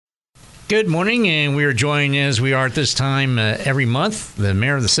Good morning, and we are joined as we are at this time every month, the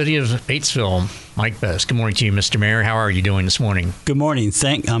mayor of the city of Batesville, Mike Best. Good morning to you, Mr. Mayor. How are you doing this morning? Good morning.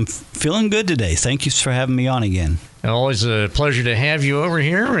 I'm feeling good today. Thank you for having me on again. Always a pleasure to have you over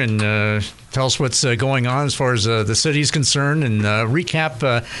here and tell us what's going on as far as the city's concerned and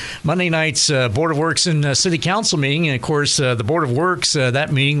recap Monday night's Board of Works and City Council meeting. And, of course, the Board of Works,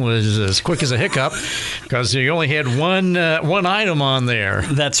 that meeting was as quick as a hiccup because you only had one item on there.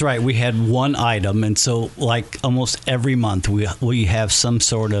 That's right. We had one item. And so like almost every month, we have some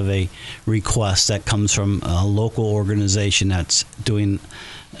sort of a request that comes from a local organization that's doing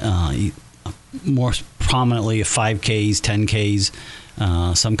more prominently 5Ks,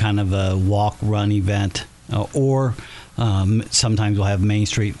 10Ks, some kind of a walk-run event, or sometimes we'll have Main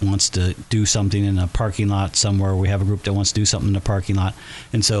Street wants to do something in a parking lot somewhere. We have a group that wants to do something in a parking lot.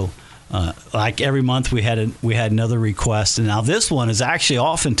 And so like every month we had another request, and now this one is actually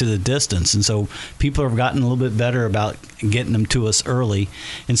off into the distance, and so people have gotten a little bit better about getting them to us early.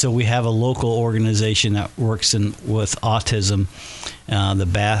 And so we have a local organization that works with autism,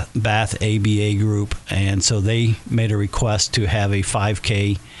 the Bath ABA group, and so they made a request to have a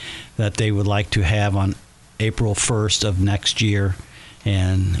 5K that they would like to have on April 1st of next year.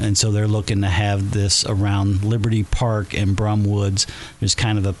 And so they're looking to have this around Liberty Park and Brum Woods. There's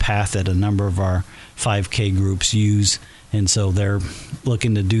kind of a path that a number of our 5K groups use, and so they're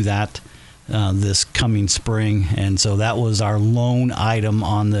looking to do that this coming spring. And so that was our lone item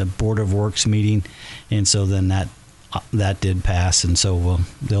on the Board of Works meeting, and so then that did pass, and so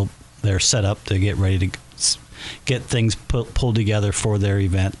they're set up to get ready to get things pulled together for their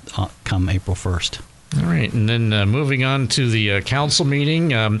event come April 1st. All right, and then moving on to the council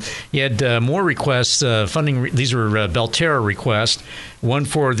meeting, you had more requests, funding. These were Belterra requests, one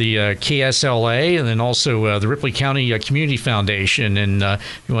for the KSLA and then also the Ripley County Community Foundation. And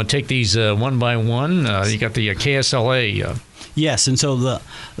you want to take these one by one? You got the KSLA. Yes, and so the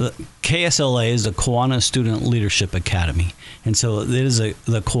KSLA is the Kiwanis Student Leadership Academy. And so it is the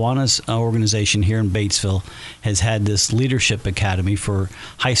Kiwanis organization here in Batesville has had this leadership academy for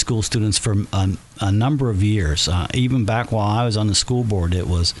high school students for a number of years. Even back while I was on the school board, it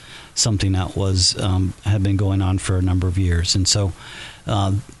was something that was had been going on for a number of years. And so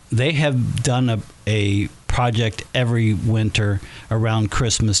they have done a project every winter around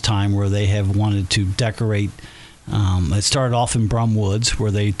Christmas time where they have wanted to decorate. It started off in Brum Woods,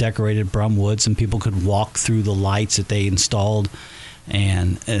 where they decorated Brum Woods, and people could walk through the lights that they installed,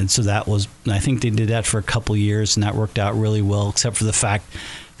 and so that was. I think they did that for a couple of years, and that worked out really well, except for the fact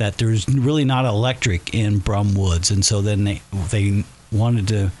that there's really not electric in Brum Woods, and so then they wanted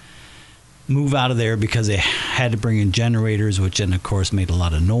to move out of there because they had to bring in generators, which then of course made a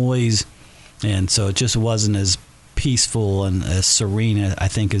lot of noise, and so it just wasn't as peaceful and as serene, I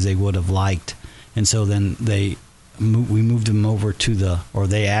think, as they would have liked, and so then we moved them over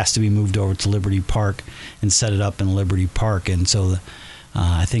they asked to be moved over to Liberty Park and set it up in Liberty Park. And so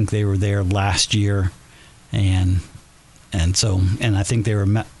I think they were there last year, and I think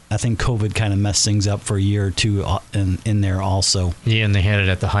I think COVID kind of messed things up for a year or two in there also. Yeah, and they had it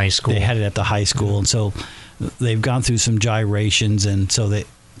at the high school. And so they've gone through some gyrations, and so they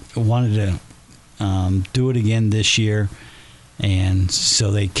wanted to do it again this year. And so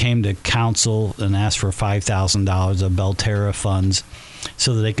they came to council and asked for $5,000 of Belterra funds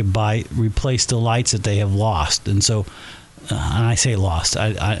so that they could replace the lights that they have lost. And so, and I say lost,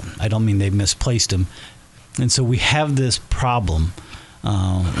 I don't mean they've misplaced them. And so we have this problem.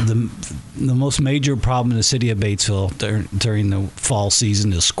 The most major problem in the city of Batesville during the fall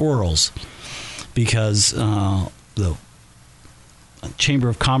season is squirrels, because the Chamber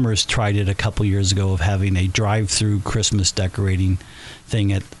of Commerce tried it a couple years ago of having a drive-through Christmas decorating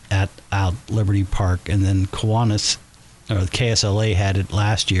thing at Liberty Park, and then Kiwanis or the KSLA had it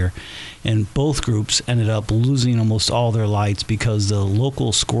last year, and both groups ended up losing almost all their lights because the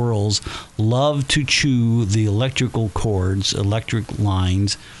local squirrels love to chew the electric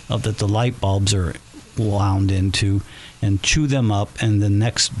lines that the light bulbs are wound into, and chew them up, and the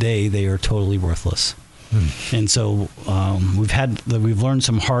next day they are totally worthless. And so we've learned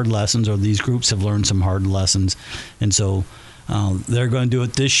some hard lessons, or these groups have learned some hard lessons, and so they're going to do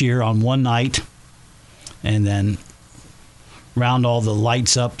it this year on one night, and then round all the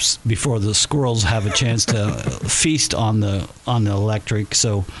lights up before the squirrels have a chance to feast on the electric.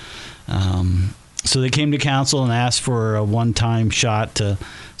 So they came to council and asked for a one-time shot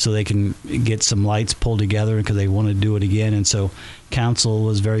so they can get some lights pulled together because they want to do it again. And so council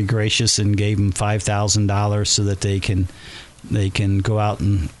was very gracious and gave them $5,000 so that they can go out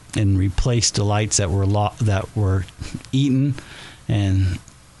and replace the lights that were eaten, and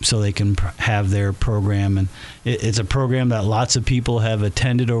so they can have their program. And it's a program that lots of people have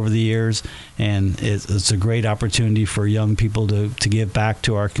attended over the years, and it's a great opportunity for young people to give back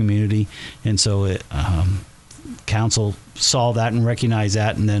to our community. And so council saw that and recognized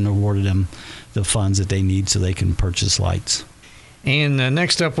that, and then awarded them the funds that they need so they can purchase lights. And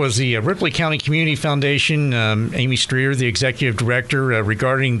next up was the Ripley County Community Foundation. Amy Streeter, the executive director,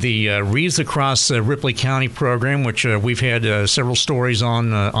 regarding the Wreaths Across Ripley County program, which we've had several stories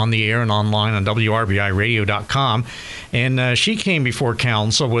on the air and online on WRBIRadio.com. And she came before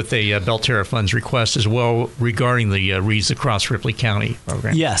council with a Belterra funds request as well regarding the Wreaths Across Ripley County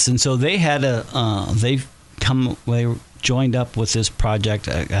program. Yes, and so they had they joined up with this project.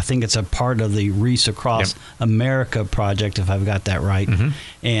 I think it's a part of the Wreaths Across America project, if I've got that right. Mm-hmm.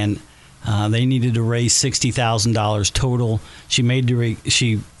 And they needed to raise $60,000 total.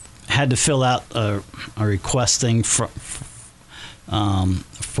 She had to fill out a request thing for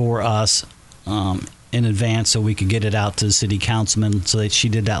us in advance so we could get it out to the city councilman. So she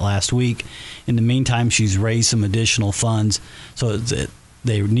did that last week. In the meantime, she's raised some additional funds. So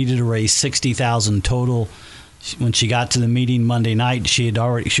they needed to raise $60,000 total. When she got to the meeting Monday night, she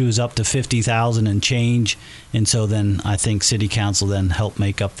was up to $50,000 and change, and so then I think City Council then helped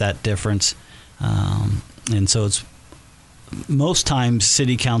make up that difference. And so it's most times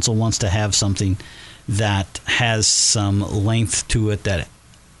City Council wants to have something that has some length to it that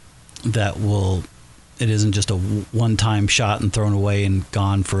it isn't just a one-time shot and thrown away and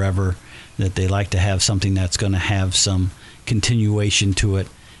gone forever. That they like to have something that's going to have some continuation to it,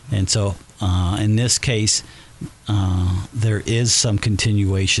 and so in this case. There is some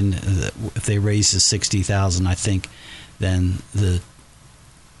continuation. If they raise the $60,000, I think, then the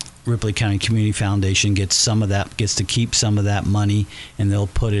Ripley County Community Foundation gets to keep some of that money, and they'll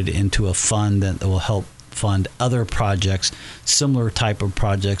put it into a fund that will help fund other projects, similar type of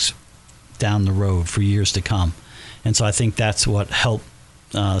projects down the road for years to come. And so I think that's what helped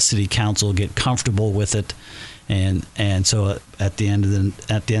City Council get comfortable with it. And so at the end of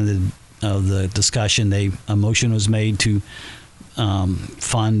the discussion, a motion was made to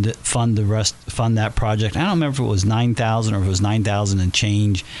fund that project. I don't remember if it was $9,000 or if it was $9,000 and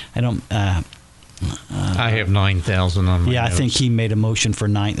change. I don't. I have $9,000 on my notes. I think he made a motion for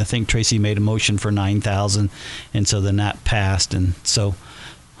 $9,000. I think Tracy made a motion for $9,000, and so then that passed, and so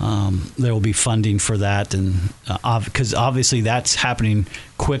there will be funding for that, and because obviously that's happening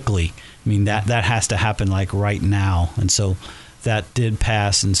quickly. I mean that has to happen like right now, and so. That did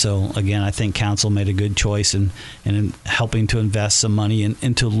pass, and so again, I think council made a good choice in helping to invest some money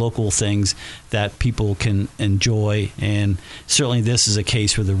into local things that people can enjoy. And certainly, this is a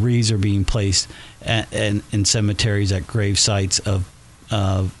case where the wreaths are being placed in cemeteries at grave sites of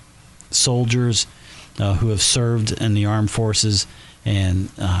soldiers who have served in the armed forces, and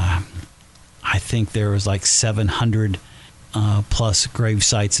I think there was like 700 plus grave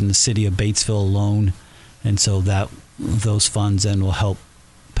sites in the city of Batesville alone, and so those funds then will help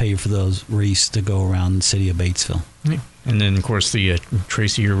pay for those wreaths to go around the city of Batesville. Yeah. And then, of course, the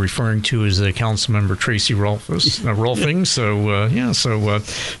Tracy you're referring to is the council member Tracy Rolfing.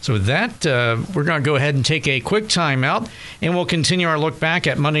 So with that, we're going to go ahead and take a quick time out, and we'll continue our look back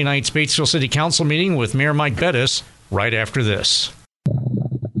at Monday night's Batesville City Council meeting with Mayor Mike Bettis right after this.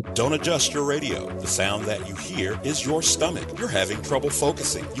 Don't adjust your radio. The sound that you hear is your stomach. You're having trouble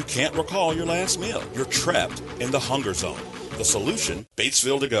focusing. You can't recall your last meal. You're trapped in the hunger zone. The solution,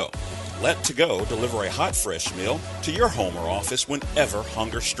 Batesville To Go. Let To Go deliver a hot, fresh meal to your home or office whenever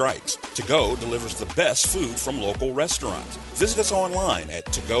hunger strikes. To Go delivers the best food from local restaurants. Visit us online at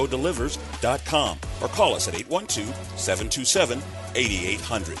togodelivers.com or call us at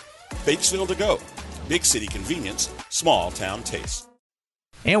 812-727-8800. Batesville To Go. Big city convenience, small town taste.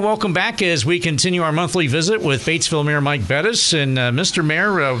 And welcome back as we continue our monthly visit with Batesville Mayor Mike Bettis. And Mr.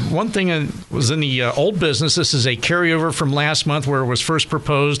 Mayor, one thing was in the old business. This is a carryover from last month where it was first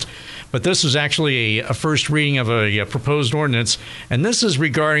proposed, but this was actually a first reading of a proposed ordinance. And this is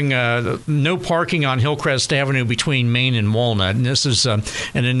regarding no parking on Hillcrest Avenue between Main and Walnut. And this is an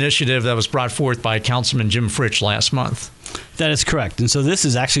initiative that was brought forth by Councilman Jim Fritsch last month. That is correct. And so this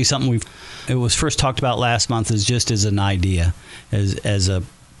is actually something it was first talked about last month as an idea, as a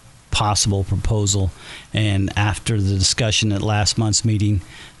possible proposal. And after the discussion at last month's meeting,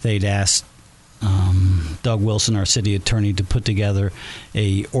 they'd asked Doug Wilson, our city attorney, to put together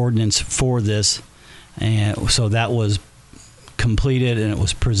a ordinance for this. And so that was completed, and it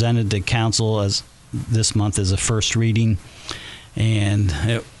was presented to council as this month as a first reading.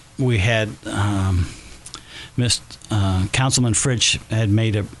 And we had Councilman Fritsch had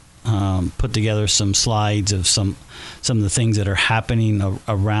made put together some slides of some of the things that are happening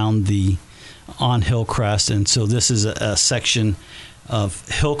around on Hillcrest. And so this is a section of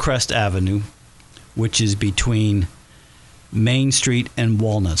Hillcrest Avenue, which is between Main Street and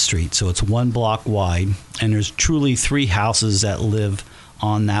Walnut Street. So it's 1 block wide, and there's truly 3 houses that live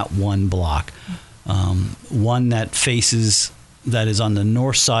on that 1 block. One that is on the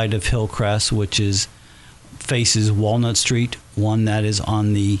north side of Hillcrest, which faces Walnut Street. One that is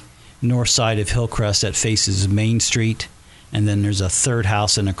on the north side of Hillcrest that faces Main Street. And then there's a third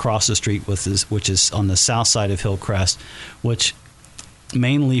house and across the street which is on the south side of Hillcrest, which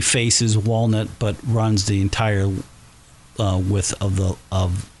mainly faces Walnut but runs the entire width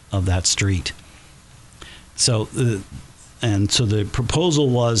of that street. So the proposal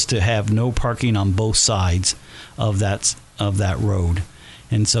was to have no parking on both sides of that road.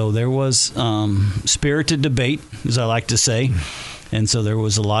 And so there was spirited debate, as I like to say. And so there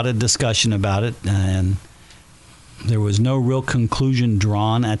was a lot of discussion about it, and there was no real conclusion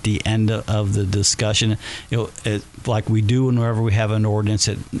drawn at the end of the discussion. Like we do whenever we have an ordinance,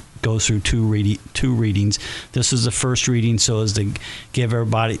 it goes through two readings. This is the first reading, so as to give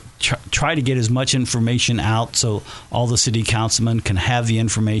everybody, try to get as much information out so all the city councilmen can have the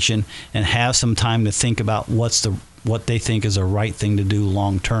information and have some time to think about what they think is the right thing to do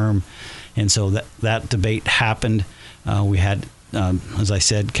long term. And so that debate happened. We had, as I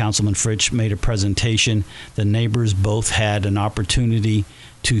said, Councilman Fritsch made a presentation. The neighbors both had an opportunity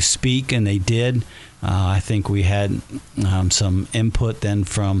to speak, and they did. I think we had some input then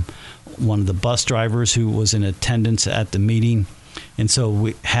from one of the bus drivers who was in attendance at the meeting. And so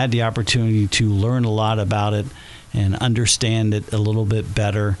we had the opportunity to learn a lot about it and understand it a little bit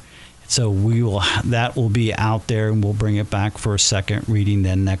better. So that will be out there, and we'll bring it back for a second reading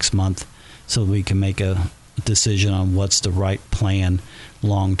then next month so we can make a decision on what's the right plan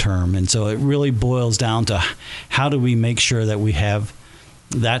long term. And so it really boils down to how do we make sure that we have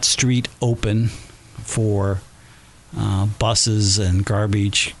that street open for buses and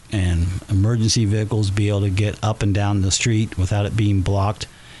garbage and emergency vehicles be able to get up and down the street without it being blocked,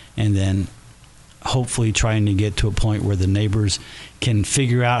 and then hopefully trying to get to a point where the neighbors can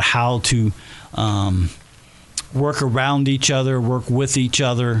figure out how to work around each other, work with each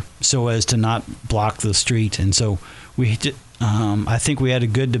other, so as to not block the street. And so I think we had a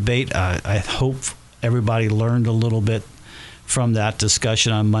good debate. I hope everybody learned a little bit from that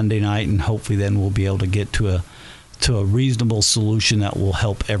discussion on Monday night, and hopefully then we'll be able to get to a reasonable solution that will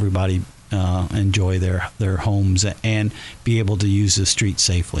help everybody enjoy their homes and be able to use the street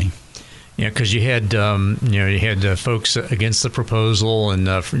safely. Yeah, because you had folks against the proposal, and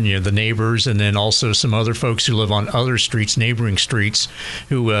the neighbors, and then also some other folks who live on other streets, neighboring streets,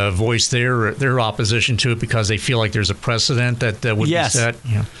 who voiced their opposition to it because they feel like there's a precedent that would be set.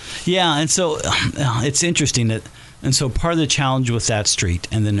 Yeah, and so it's interesting that. And so part of the challenge with that street,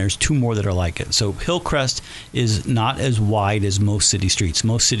 and then there's 2 more that are like it. So Hillcrest is not as wide as most city streets.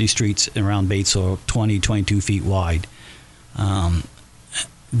 Most city streets around Batesville are 20, 22 feet wide.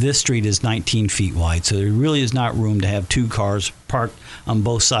 This street is 19 feet wide, so there really is not room to have 2 cars parked on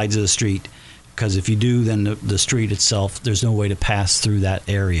both sides of the street, because if you do, then the street itself, there's no way to pass through that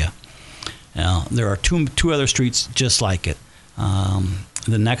area. There are two other streets just like it.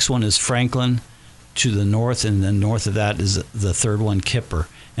 The next one is Franklin to the north, and then north of that is the third one, Kipper.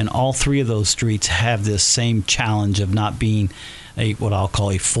 And all 3 of those streets have this same challenge of not being what I'll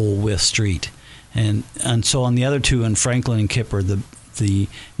call a full width street. And so on the other 2, in Franklin and Kipper, the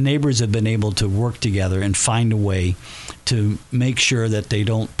neighbors have been able to work together and find a way to make sure that they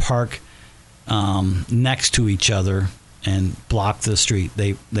don't park next to each other and block the street.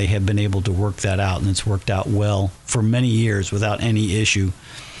 They have been able to work that out, and it's worked out well for many years without any issue.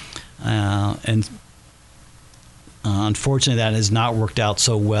 And unfortunately, that has not worked out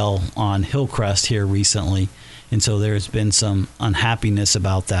so well on Hillcrest here recently, and so there's been some unhappiness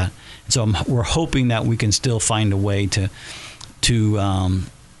about that. And so we're hoping that we can still find a way to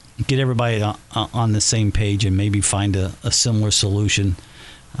get everybody on the same page and maybe find a similar solution,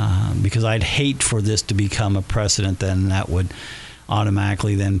 because I'd hate for this to become a precedent. Then that would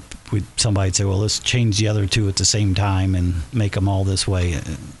automatically then somebody'd say, well, let's change the other 2 at the same time and make them all this way.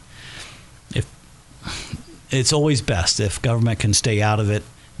 It's always best if government can stay out of it.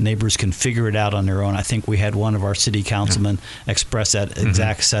 Neighbors can figure it out on their own. I think we had one of our city councilmen express that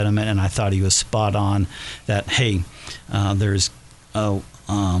exact sentiment, and I thought he was spot on. That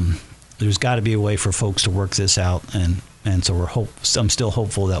there's got to be a way for folks to work this out, and so I'm still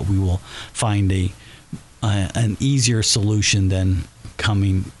hopeful that we will find an easier solution than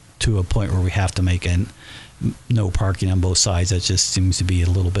coming to a point where we have to make no parking on both sides. That just seems to be a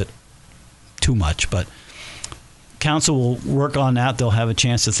little bit too much, but council will work on that. They'll have a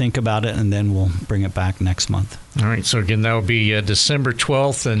chance to think about it, and then we'll bring it back next month. All right. So again, that will be December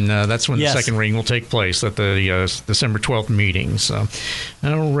 12th, and that's when Yes. the second reading will take place at the December 12th meeting. So,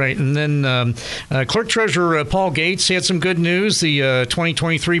 all right. And then Clerk Treasurer Paul Gates had some good news. The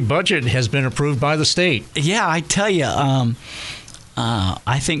 2023 budget has been approved by the state. Yeah, I tell you,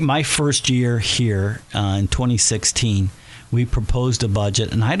 I think my first year here in 2016, we proposed a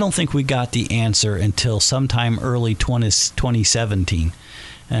budget, and I don't think we got the answer until sometime early 2017.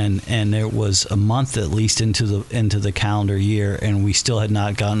 And it was a month at least into the calendar year, and we still had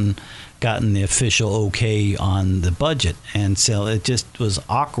not gotten the official okay on the budget, and so it just was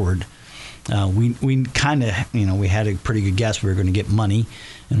awkward. We kind of, we had a pretty good guess we were going to get money,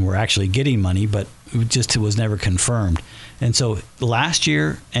 and we're actually getting money, but it was never confirmed. And so last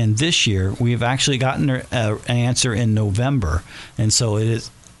year and this year, we have actually gotten an answer in November. And so it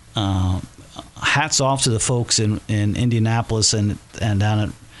is hats off to the folks in Indianapolis and down at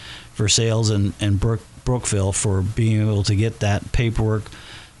Versailles and Brookville for being able to get that paperwork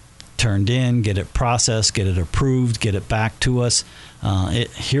turned in, get it processed, get it approved, get it back to us.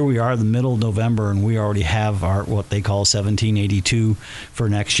 Here we are, the middle of November, and we already have our what they call 1782 for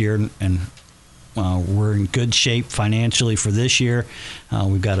next year, and we're in good shape financially for this year.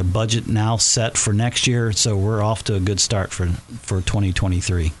 We've got a budget now set for next year, so we're off to a good start for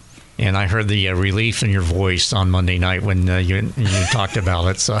 2023. And I heard the relief in your voice on Monday night when you talked about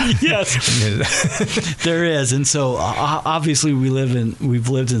it. So yes, there is, and so obviously we've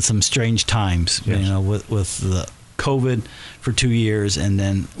lived in some strange times, yes. with the COVID for 2 years, and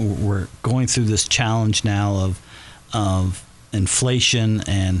then we're going through this challenge now of inflation,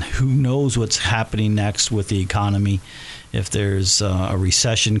 and who knows what's happening next with the economy, if there's a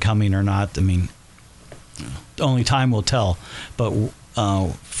recession coming or not. I mean, only time will tell, but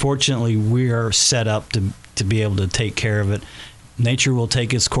fortunately we are set up to be able to take care of it. Nature will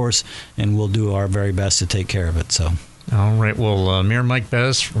take its course, and we'll do our very best to take care of it. So all right. Well, Mayor Mike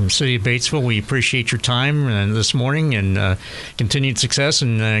Bez from the City of Batesville, we appreciate your time this morning, and continued success.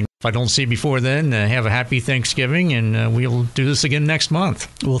 And if I don't see you before then, have a happy Thanksgiving, and we'll do this again next month.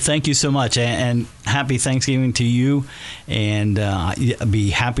 Well, thank you so much, and happy Thanksgiving to you. And I'd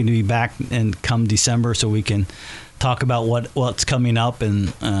be happy to be back and come December so we can talk about what's coming up,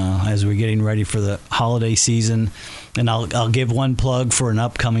 and as we're getting ready for the holiday season. And I'll give one plug for an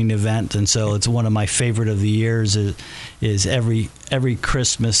upcoming event, and so it's one of my favorite of the years. Is every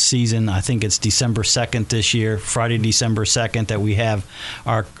Christmas season. I think it's December 2nd this year, Friday, December 2nd, that we have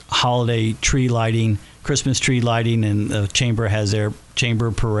our holiday tree lighting, Christmas tree lighting, and the chamber has their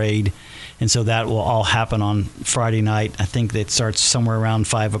chamber parade. And so that will all happen on Friday night. I think that starts somewhere around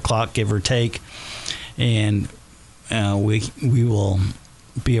 5 o'clock, give or take. And we will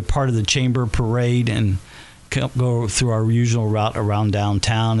be a part of the chamber parade and go through our usual route around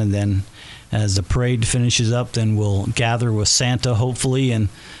downtown, and then as the parade finishes up, then we'll gather with Santa, hopefully,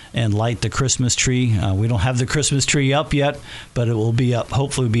 and light the Christmas tree. We don't have the Christmas tree up yet, but it will be up,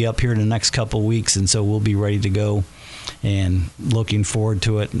 hopefully be up here in the next couple of weeks, and so we'll be ready to go and looking forward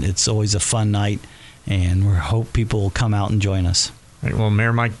to it. It's always a fun night, and we hope people will come out and join us. All right, well,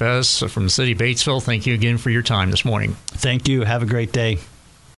 Mayor Mike Bez from the City of Batesville, thank you again for your time this morning. Thank you. Have a great day.